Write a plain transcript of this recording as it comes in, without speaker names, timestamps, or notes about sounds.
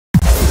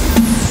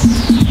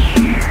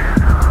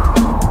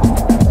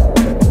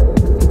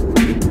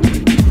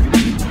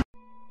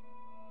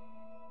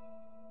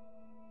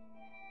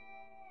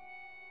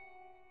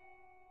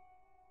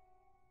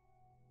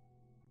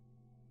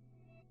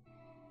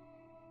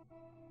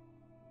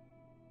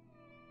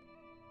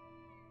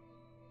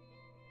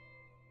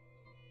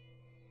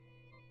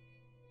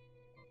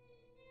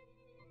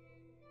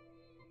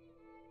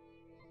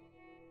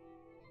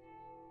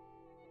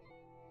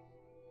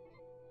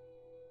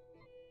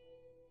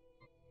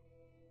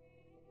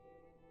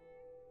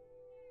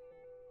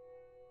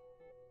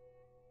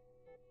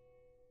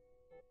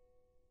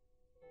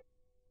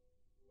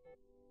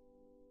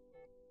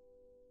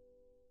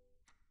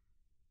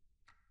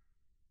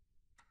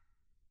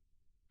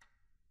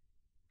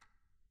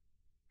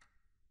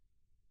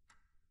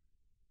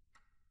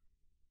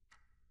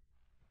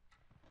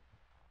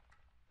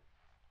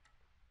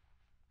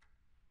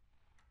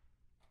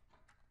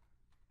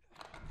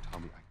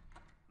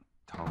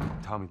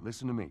Tommy,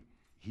 listen to me.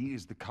 He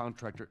is the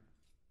contractor.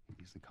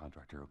 He's the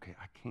contractor, okay?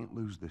 I can't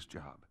lose this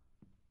job.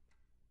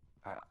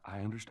 I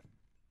understand.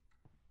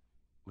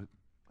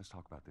 Let's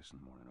talk about this in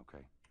the morning,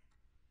 okay?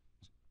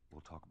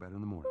 We'll talk about it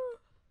in the morning.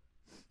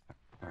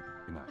 All right,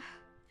 good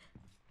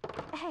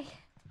night. Hey.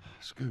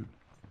 Scoot.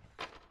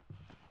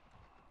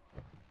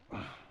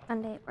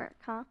 Monday at work,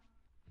 huh?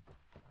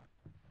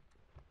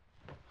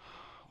 What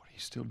are you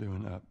still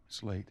doing up?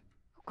 It's late.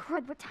 Oh,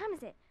 crud, what time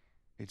is it?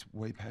 It's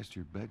way past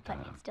your But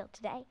bedtime. it's still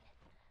today.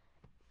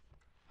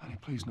 Honey,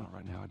 please not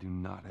right now. I do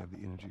not have the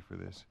energy for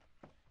this.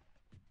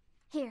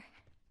 Here.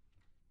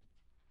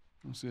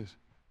 What's this?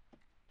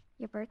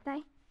 Your birthday?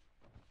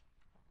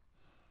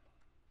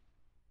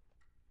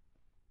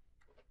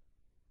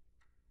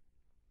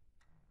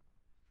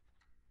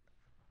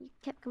 You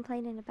kept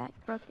complaining about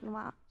your broken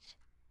watch.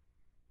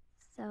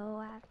 So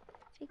I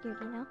figured,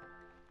 you know.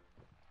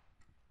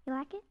 You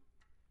like it?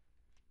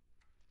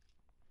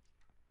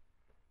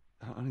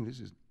 Honey, this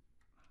is...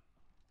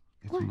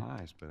 It's What?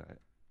 nice, but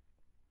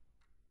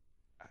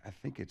I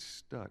think it's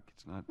stuck.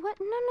 It's not... What?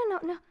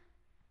 No.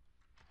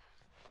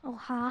 Oh,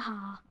 ha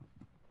ha.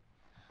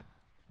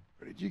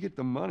 Where did you get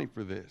the money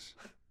for this?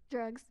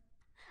 Drugs.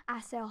 I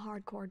sell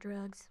hardcore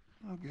drugs.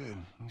 Oh, good.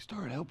 You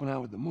started helping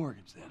out with the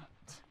mortgage then.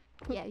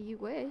 Yeah, you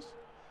wish.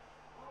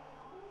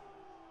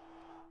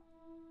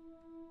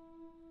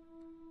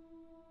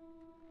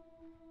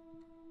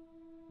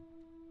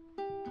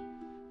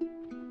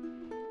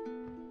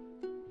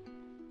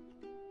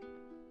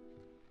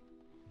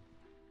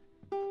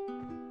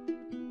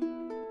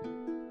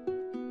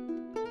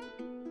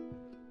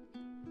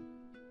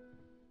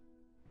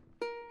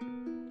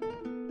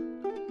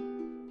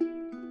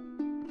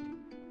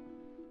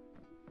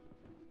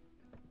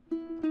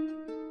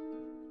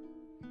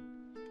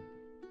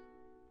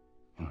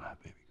 Good night,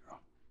 baby girl.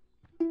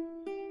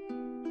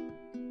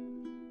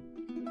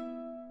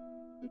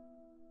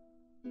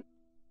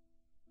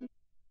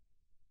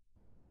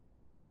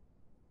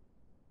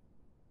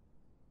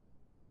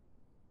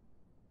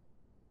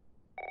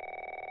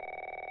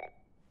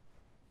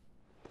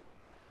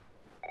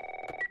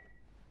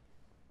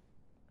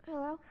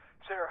 Hello?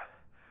 Sarah,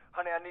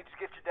 honey, I need to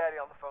get your daddy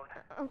on the phone.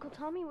 Uncle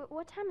Tommy,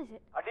 what time is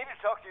it? I need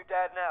to talk to your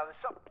dad now. There's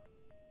something...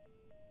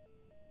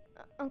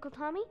 Uncle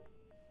Tommy?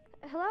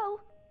 Hello?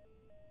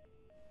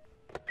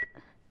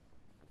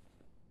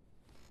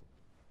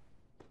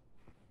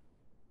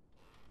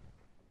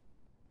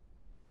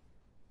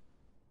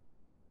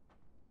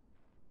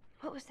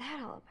 What was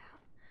that all about?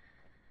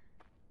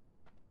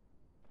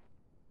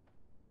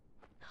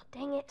 Oh,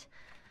 dang it.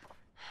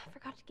 I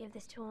forgot to give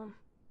this to him.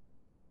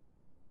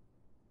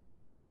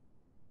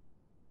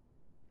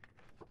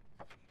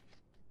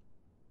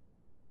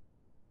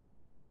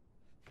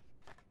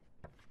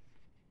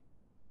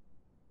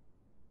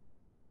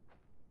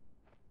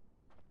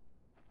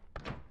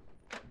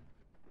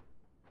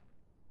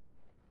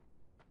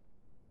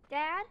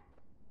 Dad?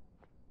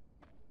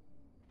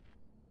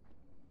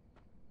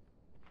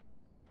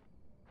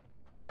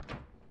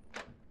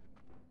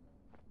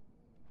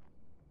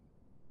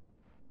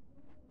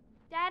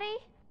 Daddy?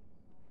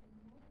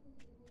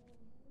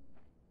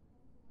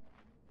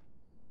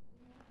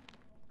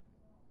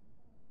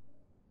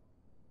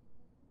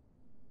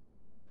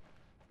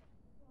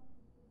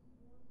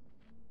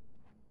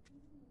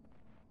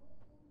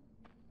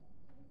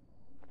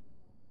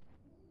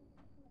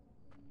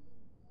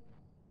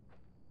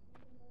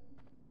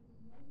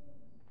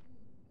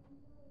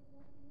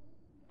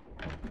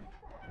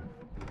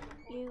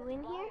 You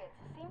in here?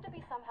 Seem to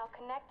be somehow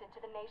connected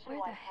to the Where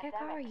nationwide the heck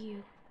pandemic. are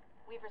you?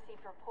 We've received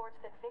reports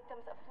that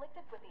victims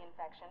afflicted with the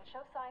infection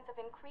show signs of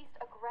increased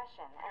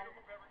aggression, and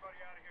Move everybody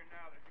out of here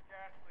now. There's a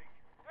gas leak.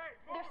 Hey,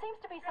 move! there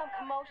seems to be some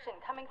commotion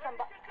coming from...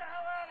 Get the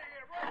hell out of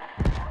here, bro!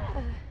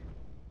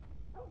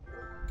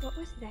 What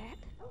was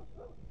that?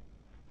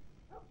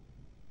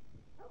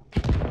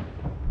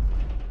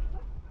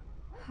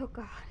 Oh,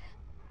 God.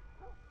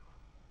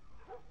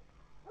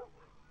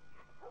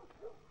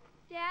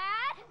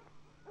 Dad?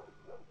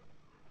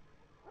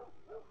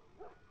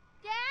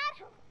 Dad?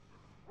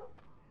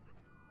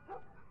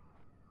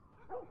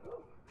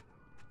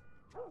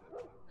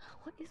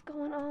 What is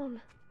going on?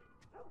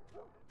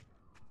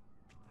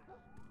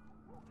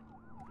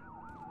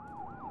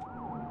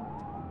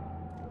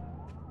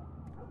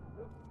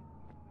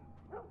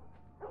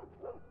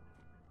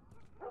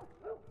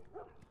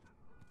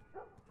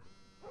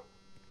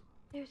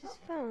 There's his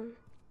phone.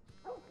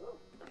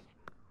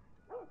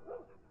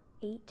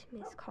 8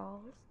 missed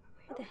calls.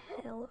 Where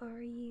the hell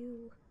are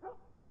you?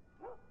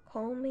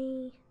 Call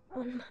me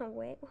on my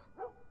way.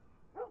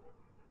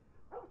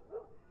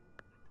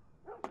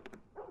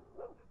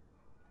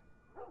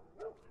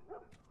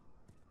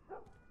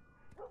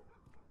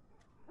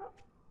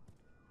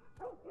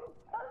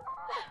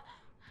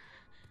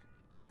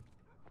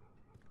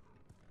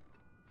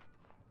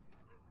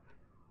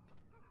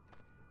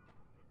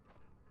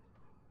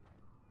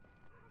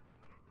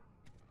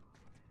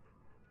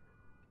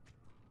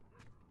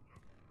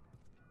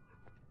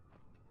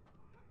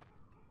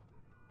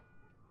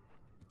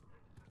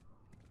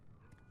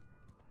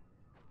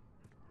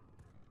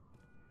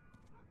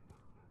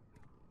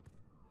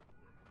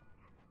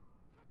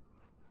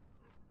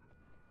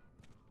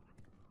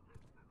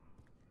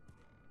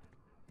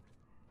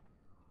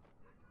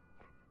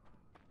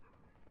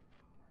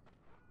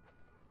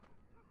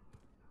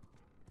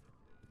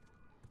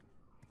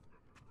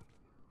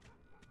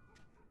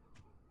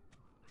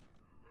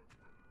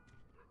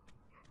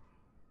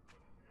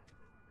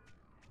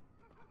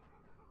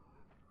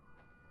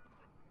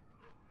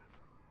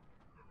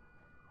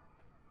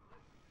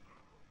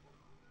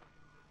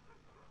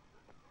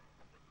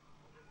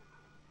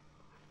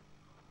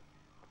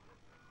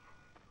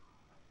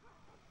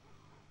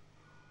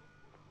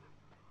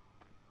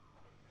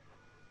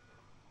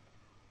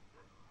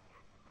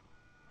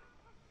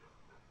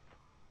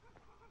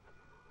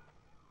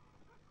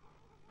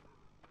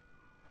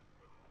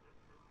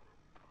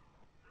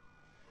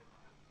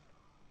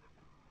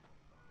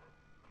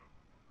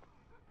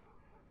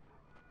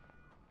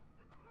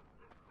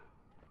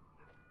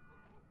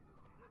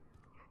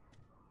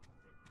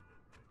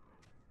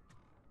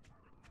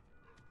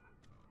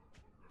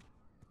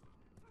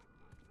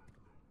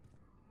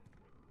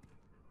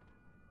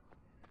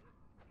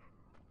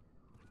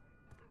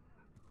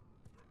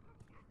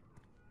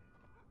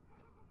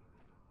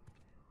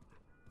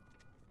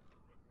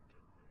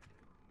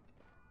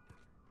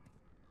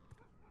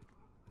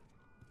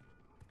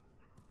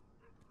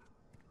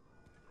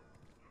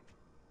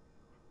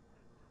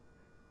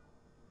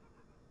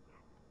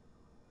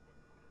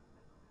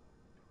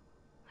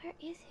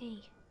 Where is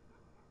he?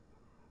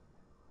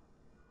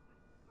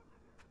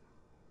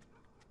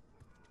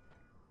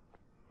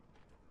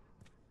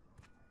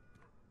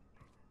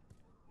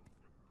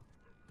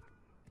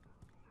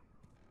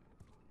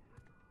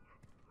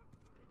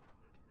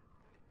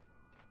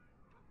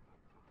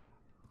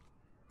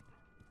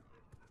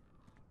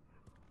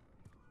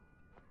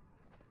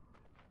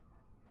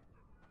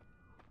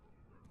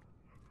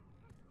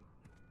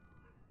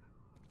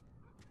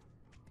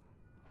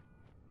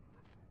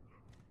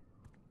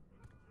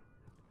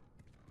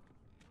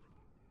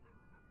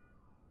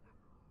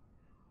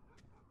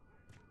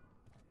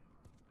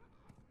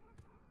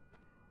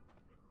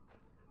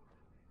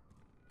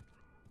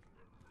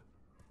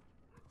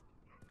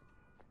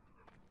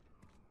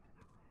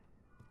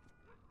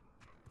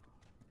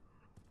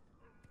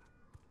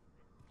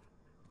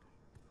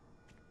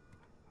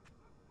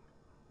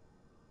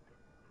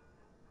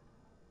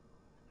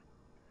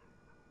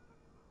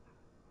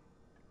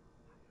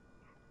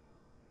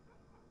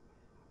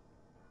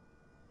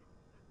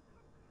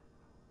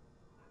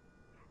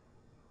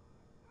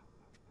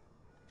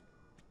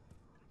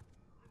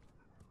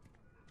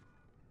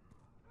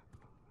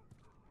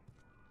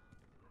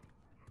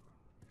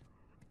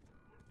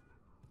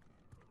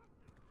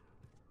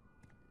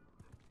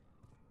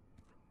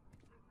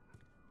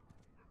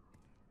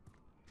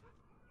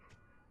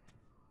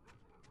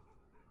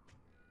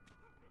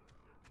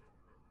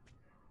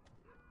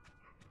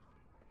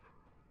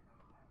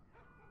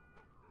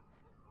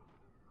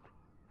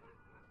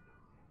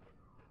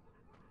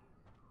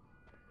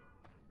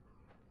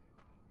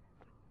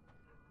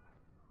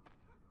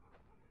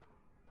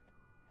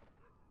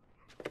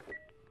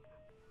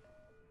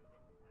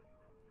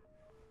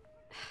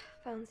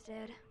 Phone's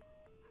dead.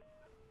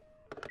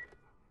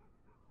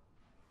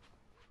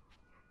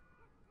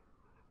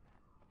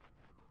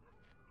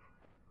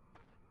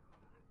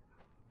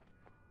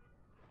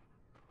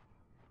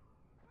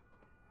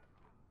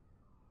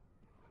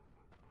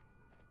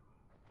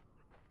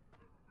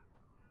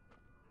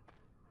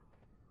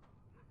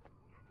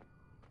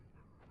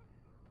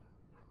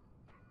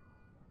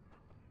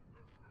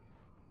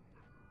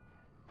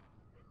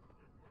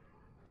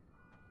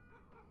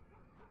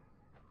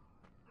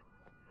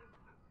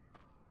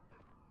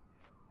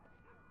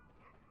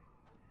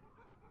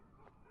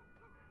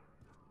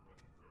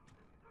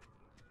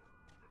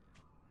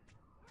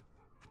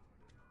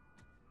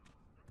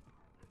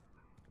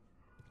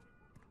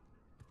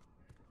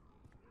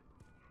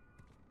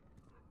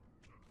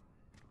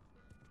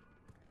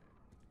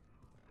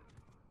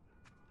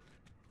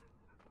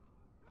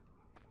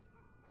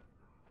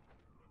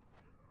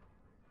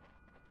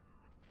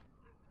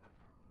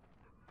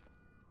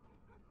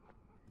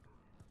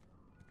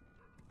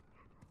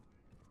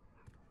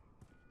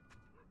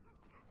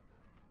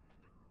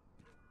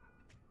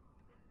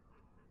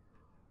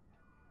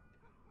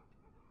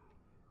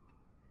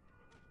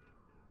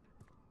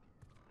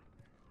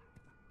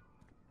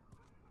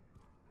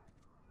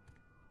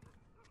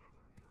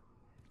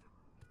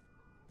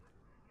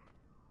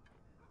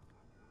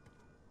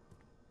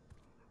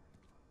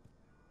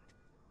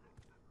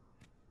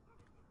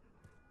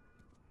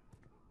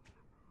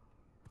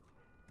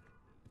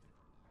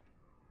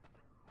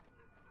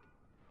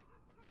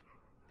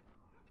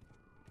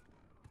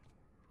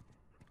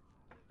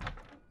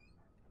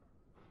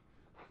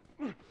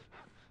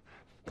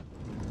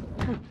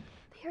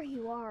 There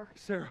you are.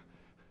 Sarah,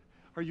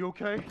 are you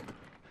okay?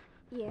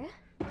 Yeah?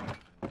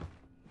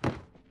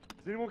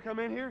 Does anyone come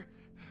in here?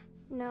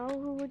 No,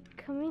 who would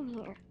come in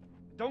here?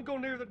 Don't go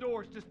near the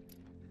doors. Just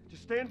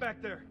stand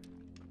back there.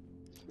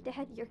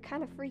 Dad, you're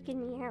kind of freaking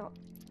me out.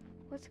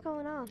 What's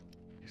going on?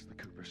 It's the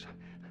Coopers.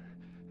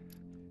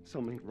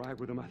 Something ain't right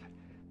with them. I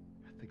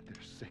think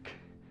they're sick.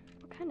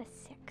 What kind of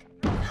sick?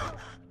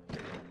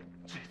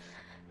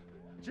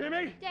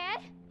 Jimmy!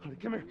 Dad? Honey,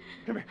 come here.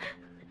 Come here.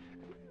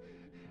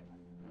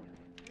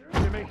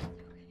 Jimmy!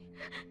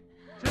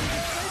 Jimmy,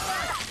 stay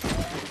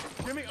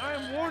back! Jimmy, I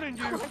am warning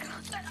you!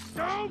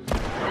 Don't! Go!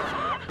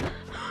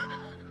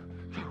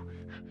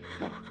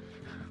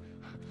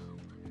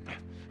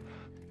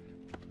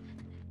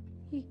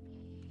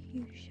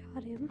 You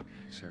shot him.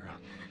 Sarah.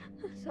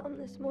 I saw him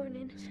this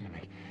morning. Listen to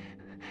me.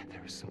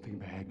 There is something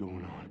bad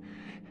going on.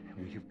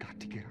 And we have got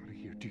to get out of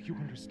here. Do you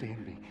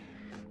understand me?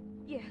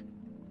 Yeah.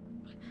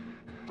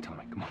 Tell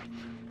me, come on.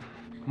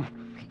 Come on.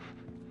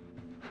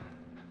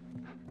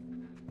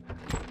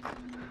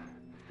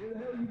 Where the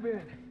hell you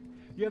been?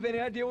 You have any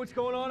idea what's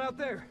going on out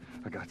there?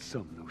 I got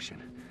some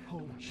notion.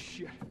 Holy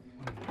shit.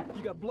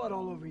 You got blood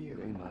all over you. It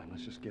ain't mine.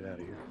 Let's just get out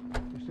of here.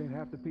 You're saying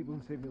half the people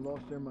in Sydney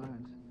lost their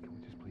minds. Can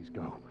we just please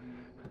go?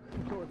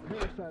 Some sort of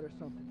parasite or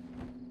something.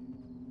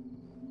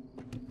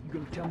 You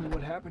gonna tell me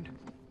what happened?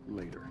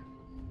 Later.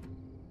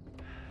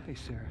 Hey,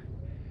 Sarah.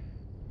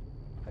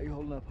 How you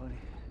holding up, honey?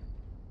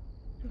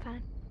 I'm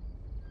fine.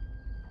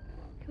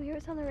 Can we hear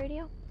us on the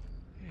radio?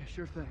 Yeah,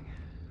 sure thing.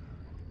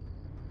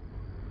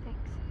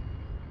 Thanks.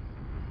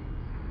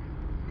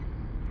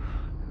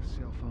 No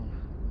cell phone.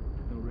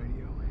 No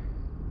radio.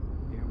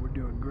 Yeah, we're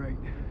doing great.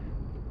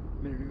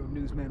 A minute ago,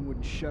 newsman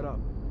wouldn't shut up.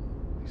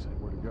 They said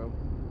where to go?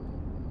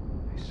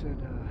 They said,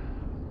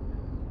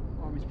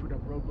 Army's put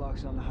up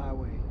roadblocks on the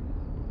highway.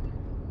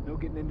 No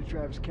getting into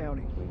Travis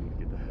County. We need to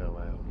get the hell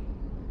out.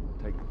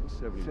 Take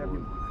 71.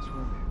 71, that's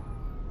where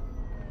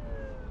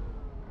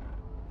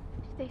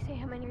Did they say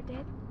how many are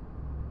dead?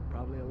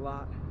 probably a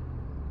lot.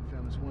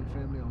 Found this one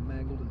family all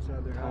mangled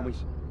inside their Tommy.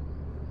 house.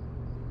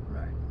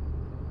 Right.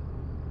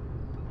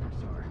 I'm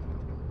sorry.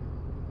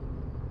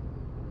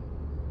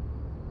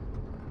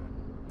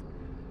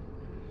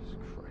 Jesus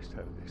Christ,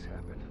 how did this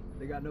happen?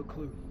 They got no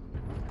clue.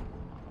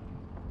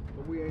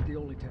 But we ain't the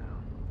only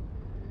town.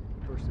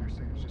 First they're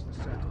saying it's just the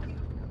south. Now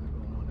they're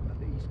going on about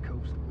the east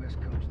coast, the west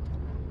coast.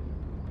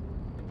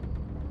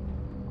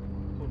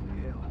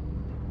 Holy hell.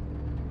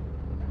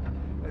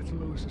 That's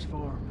Lewis's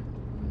farm.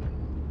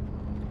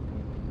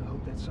 I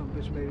hope that son of a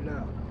bitch made it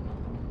out.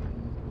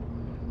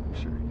 I'm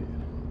sure he did.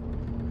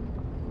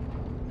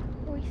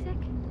 Were we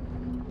sick?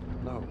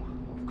 No,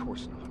 of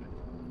course not.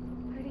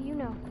 How do you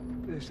know?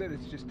 They said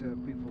it's just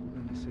people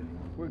in the city.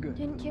 We're good.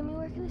 Didn't Jimmy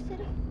work in the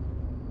city?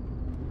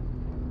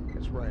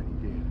 That's right,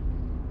 he did.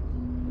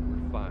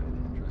 We're fine,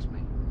 trust me.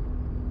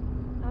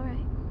 All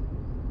right.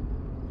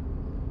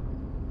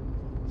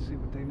 Let's see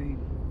what they need.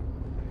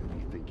 What do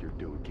you think you're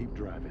doing? Keep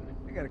driving.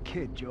 They got a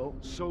kid, Joel.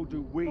 So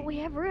do we. But we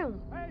have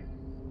room. Hey!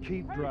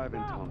 Keep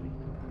driving, Tommy.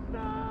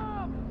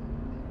 Stop!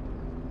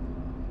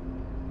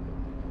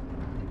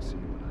 You can see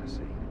what I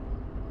see.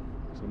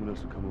 Someone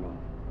else will come along.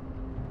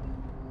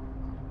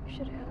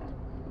 Should have.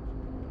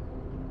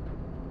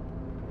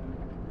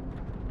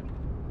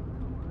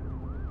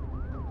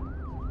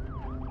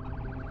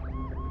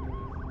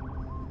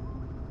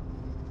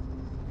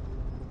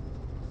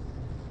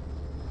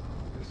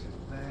 This is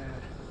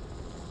bad.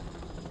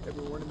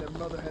 Everyone and their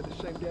mother had the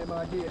same damn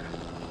idea.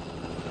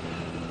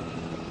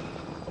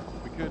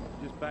 We could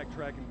just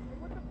backtrack and...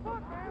 What the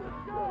fuck, man?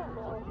 Let's go!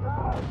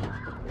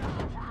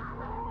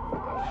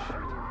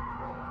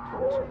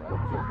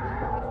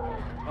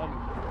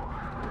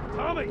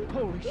 Tommy!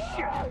 Holy shit!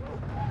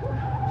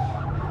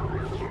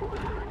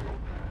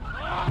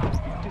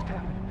 Just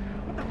happened.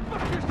 What the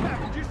fuck just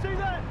happened? Did you see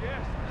that?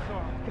 Yes, I saw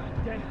it. God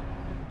damn.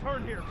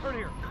 Turn here, turn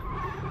here.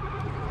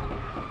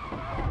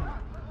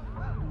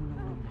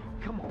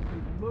 Come on,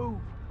 people, move.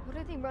 What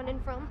are they running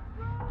from?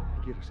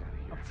 Get us out of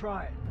here. I'm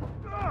trying.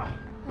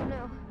 Oh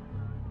no.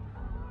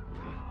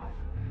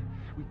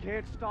 We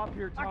can't stop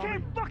here, Tommy. I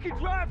can't fucking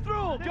drive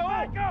through them, Joe!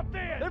 Back up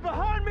then! They're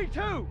behind me,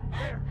 too!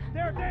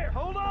 There!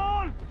 Hold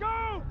on!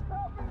 Go!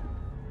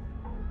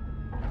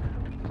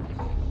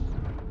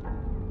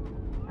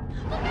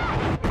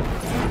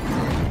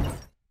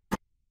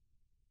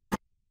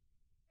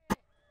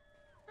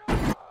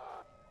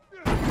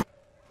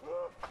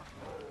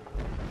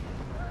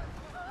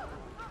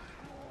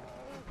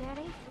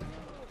 Daddy?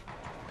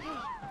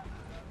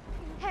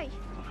 Hey!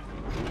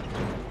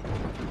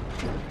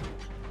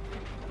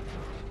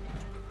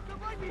 They're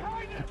right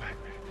behind us!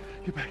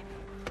 Get back.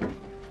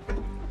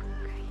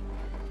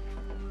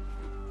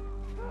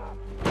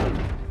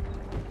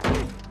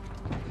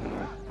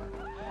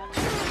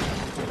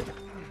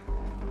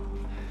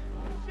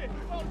 Shit!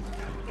 Oh.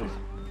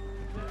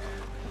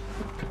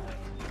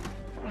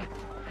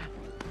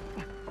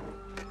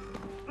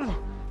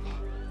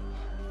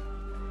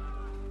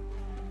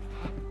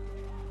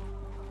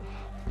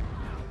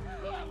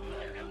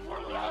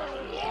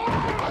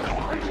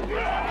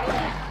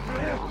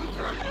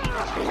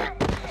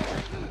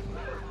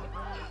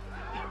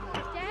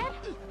 Dad?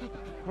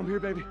 I'm here,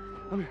 baby.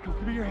 I'm here. Come,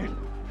 give me your hand.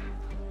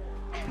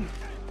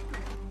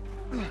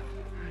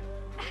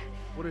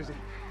 What is it?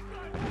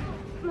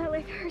 My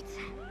leg hurts.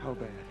 How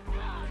bad?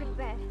 Pretty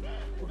bad.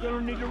 We're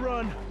gonna need to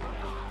run.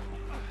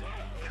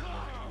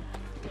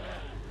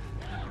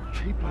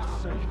 Keep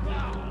us safe.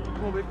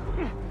 Come on, baby.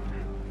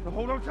 Now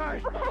hold on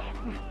tight.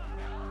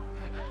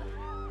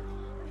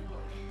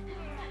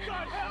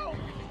 God help!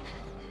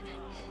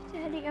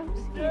 Daddy, I'm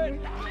scared.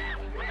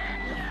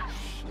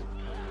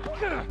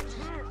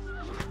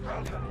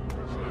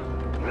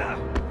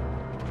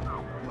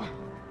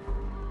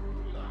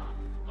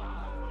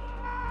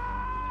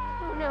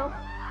 Oh no.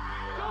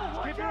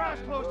 Keep your eyes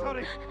closed,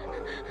 honey.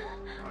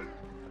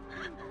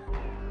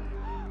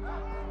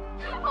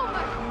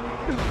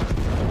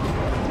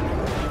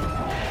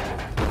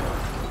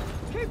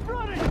 Keep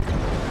running!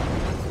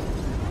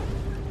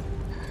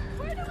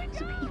 Where do we go?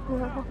 The people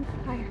are on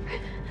fire.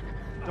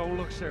 Don't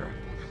look, Sarah.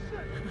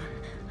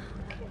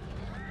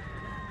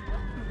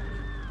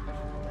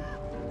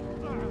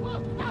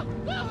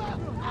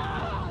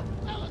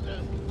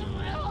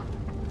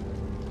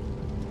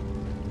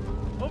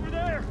 Over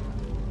there!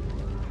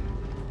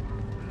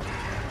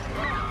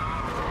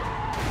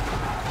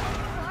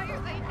 Why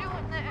are they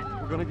doing that?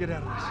 We're gonna get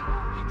out of this. I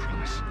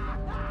promise.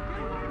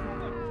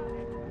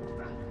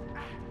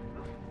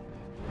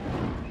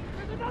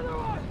 There's another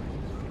one!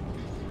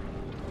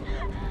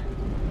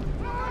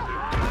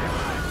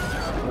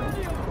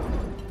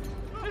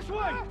 This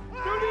way!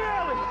 Through the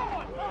alley!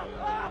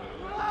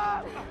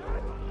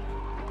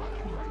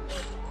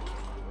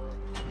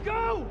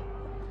 Go!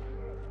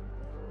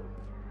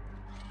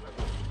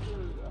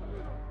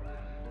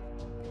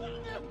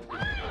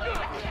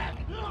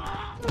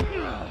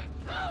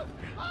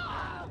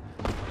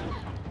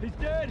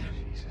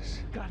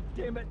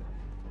 Damn it.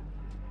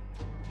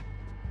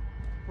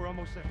 We're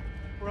almost there.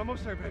 We're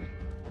almost there, baby.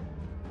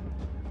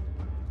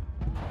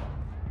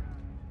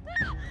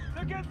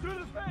 They're getting through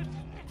the fence.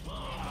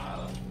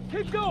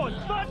 Keep going.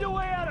 Find your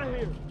way out of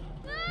here.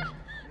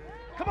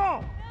 Come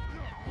on.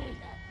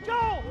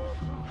 Joel!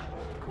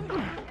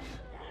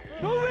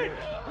 Move it!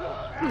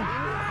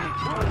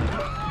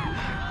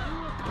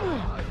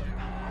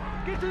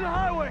 Get to the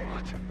highway.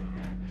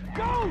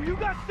 Go! You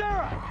got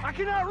Sarah. I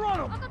can outrun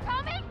them. Uncle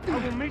Tommy? I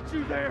will meet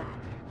you there.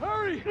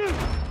 Hurry!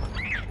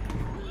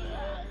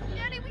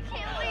 Daddy, we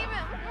can't leave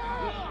him.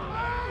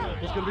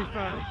 It's gonna be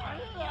fine.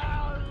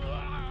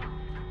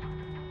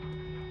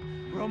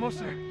 We're almost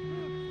there.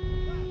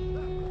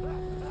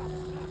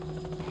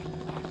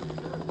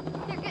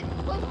 They're getting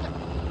closer.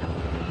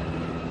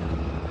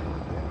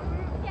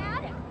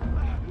 Dad?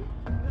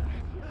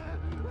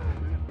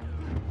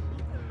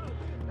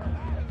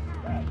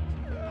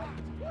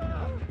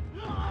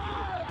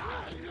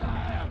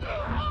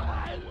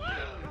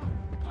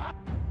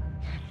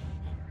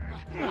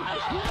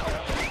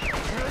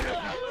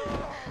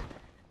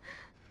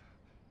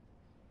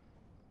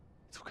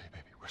 It's okay,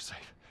 baby. We're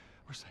safe.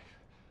 We're safe.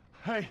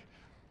 Hey,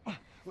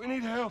 we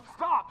need help.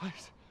 Stop!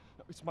 Please.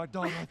 It's my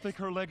daughter. I think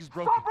her leg is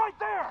broken. Stop right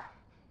there!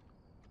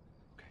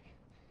 Okay.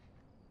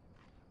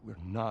 We're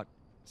not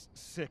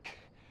sick.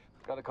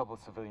 Got a couple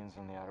of civilians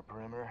on the outer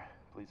perimeter.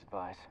 Please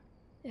advise.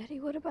 Daddy,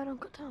 what about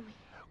Uncle Tommy?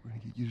 We're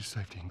gonna get you to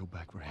safety and go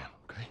back for him,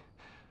 okay?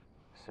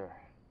 Sir,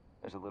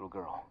 there's a little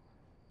girl.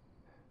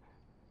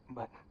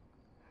 But...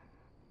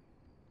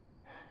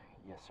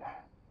 Yes, sir.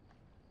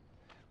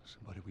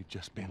 Somebody, we've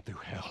just been through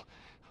hell.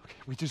 Okay,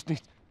 we just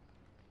need...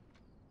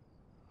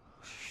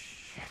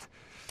 Shit.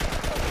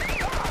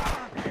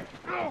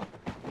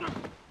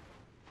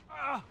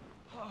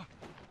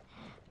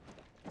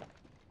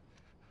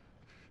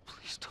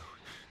 Please don't.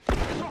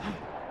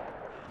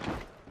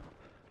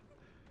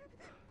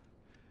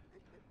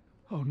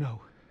 Oh,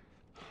 no.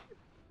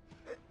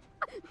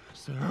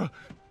 Sarah.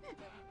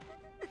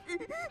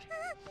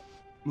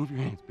 Move your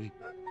hands, baby.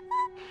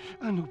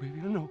 I know,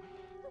 baby, I know.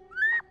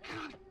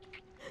 God.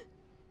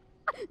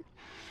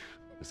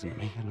 Listen to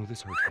me. I know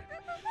this hurts, baby.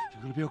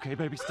 You're gonna be okay,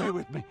 baby. Stay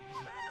with me.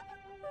 All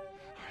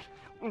right,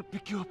 I'm gonna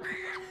pick you up.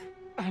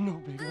 I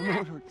know, baby. I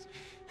know it hurts.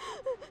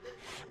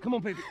 Come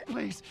on, baby.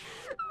 Please.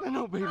 I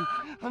know, baby.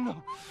 I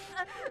know.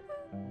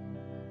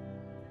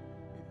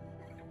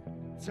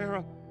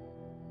 Sarah.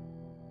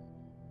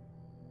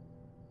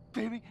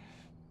 Baby.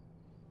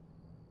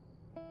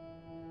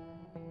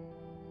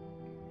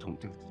 Don't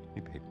do this to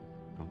me, baby.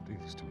 Don't do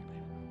this to me,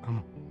 baby. Come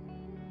on.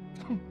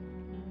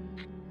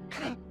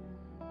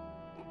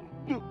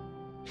 No.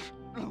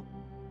 No.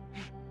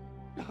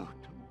 No, no,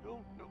 no,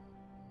 no.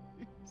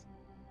 Please.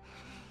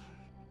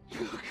 Oh,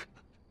 God.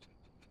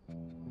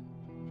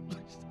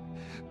 Please.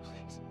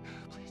 Please.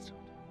 Please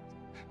don't.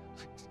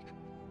 Please.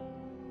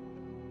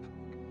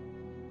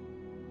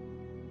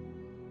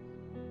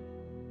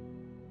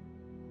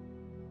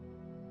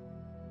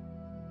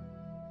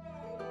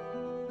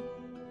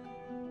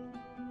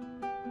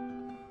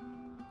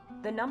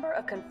 The number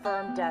of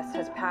confirmed deaths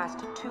has passed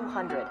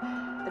 200.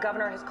 The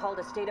governor has called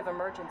a state of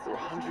emergency. There are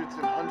hundreds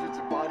and hundreds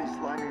of bodies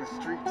lining the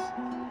streets.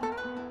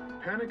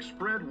 Panic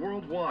spread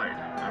worldwide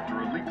after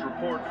a leaked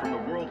report from the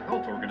World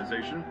Health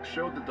Organization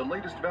showed that the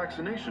latest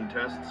vaccination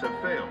tests have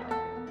failed.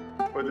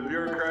 With the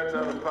bureaucrats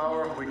out of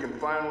power, we can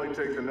finally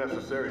take the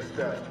necessary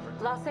steps.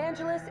 Los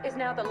Angeles is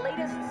now the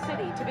latest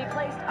city to be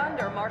placed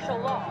under martial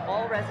law.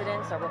 All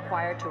residents are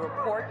required to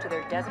report to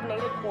their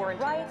designated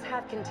quarantine. Riots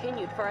have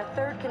continued for a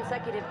third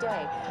consecutive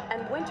day,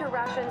 and winter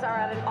rations are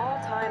at an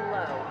all-time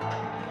low.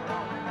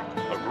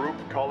 A group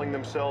calling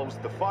themselves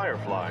the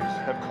Fireflies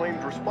have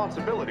claimed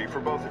responsibility for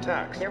both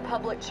attacks. Their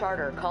public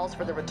charter calls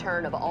for the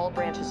return of all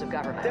branches of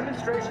government.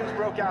 Demonstrations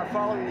broke out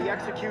following the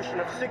execution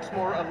of 6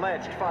 more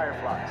alleged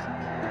Fireflies.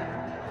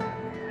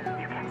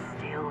 You can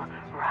still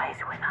rise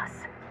with us.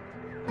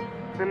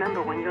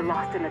 Remember, when you're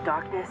lost in the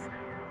darkness,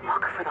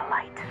 look for the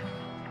light.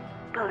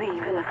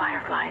 Believe in the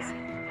Fireflies.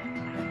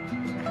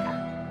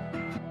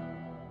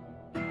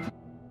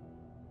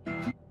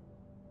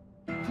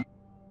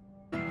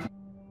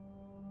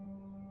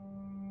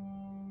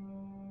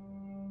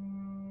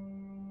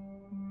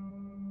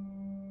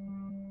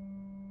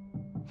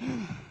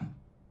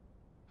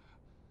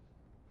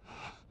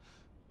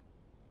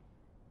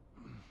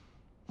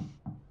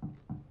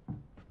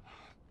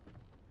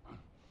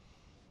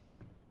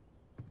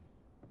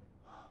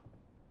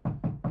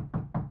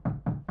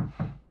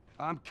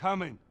 I'm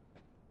coming.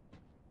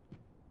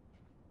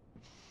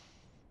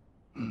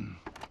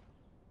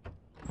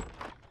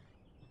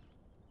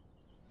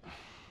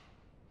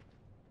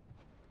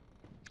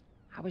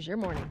 How was your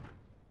morning?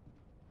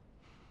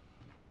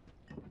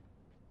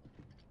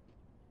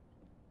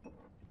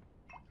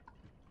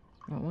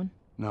 Want one?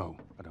 No,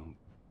 I don't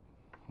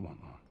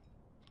want one.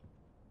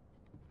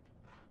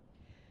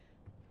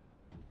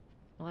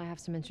 Well, I have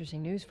some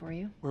interesting news for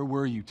you. Where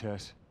were you,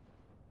 Tess?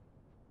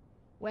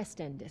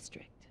 West End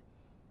District.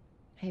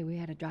 Hey, we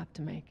had a drop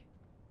to make.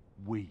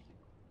 We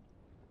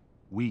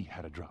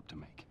had a drop to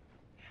make.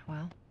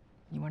 Well,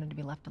 you wanted to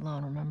be left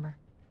alone, remember?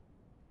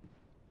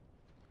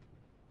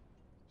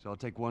 So I'll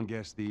take one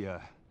guess. The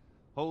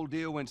whole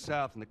deal went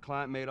south and the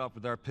client made off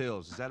with our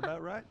pills. Is that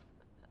about right?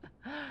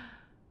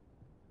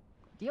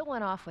 Deal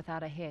went off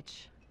without a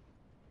hitch.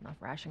 Enough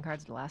ration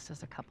cards to last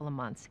us a couple of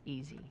months,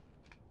 easy.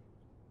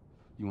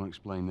 You want to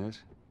explain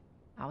this?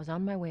 I was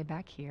on my way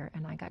back here,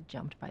 and I got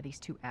jumped by these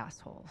two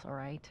assholes, all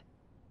right?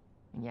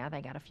 And yeah,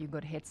 they got a few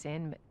good hits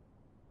in, but...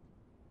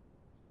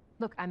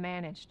 Look, I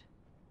managed.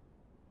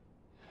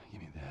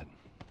 Give me that.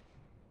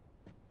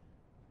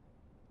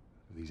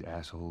 Are these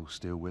assholes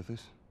still with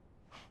us?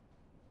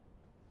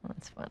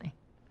 That's funny.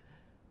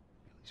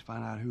 At least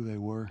find out who they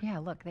were. Yeah,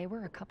 look, they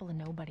were a couple of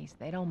nobodies.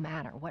 They don't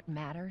matter. What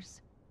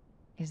matters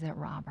is that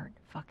Robert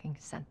fucking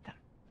sent them.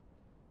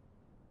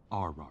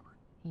 Our Robert.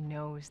 He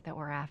knows that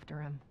we're after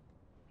him.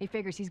 He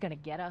figures he's gonna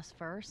get us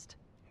first.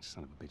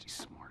 Son of a bitch, he's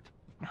smart.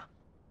 No.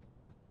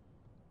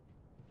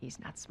 He's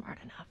not smart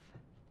enough.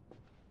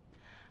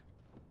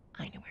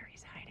 I know where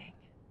he's hiding.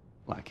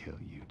 Like hell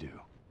you do.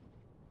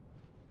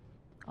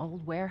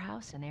 Old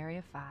warehouse in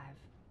Area 5.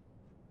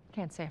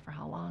 Can't say for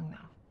how long,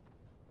 though.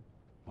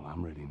 Well,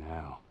 I'm ready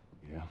now,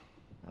 yeah?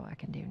 Oh, I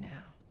can do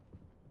now.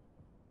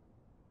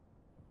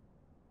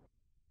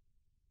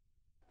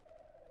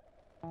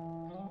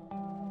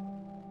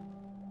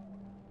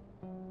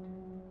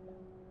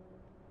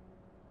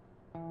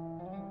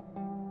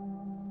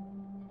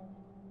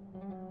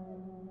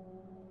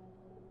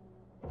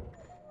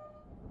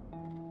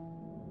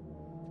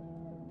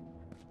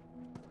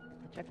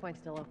 The checkpoint's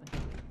still open.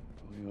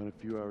 Only got a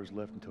few hours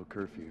left until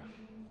curfew.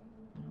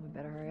 Well, we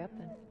better hurry up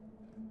then.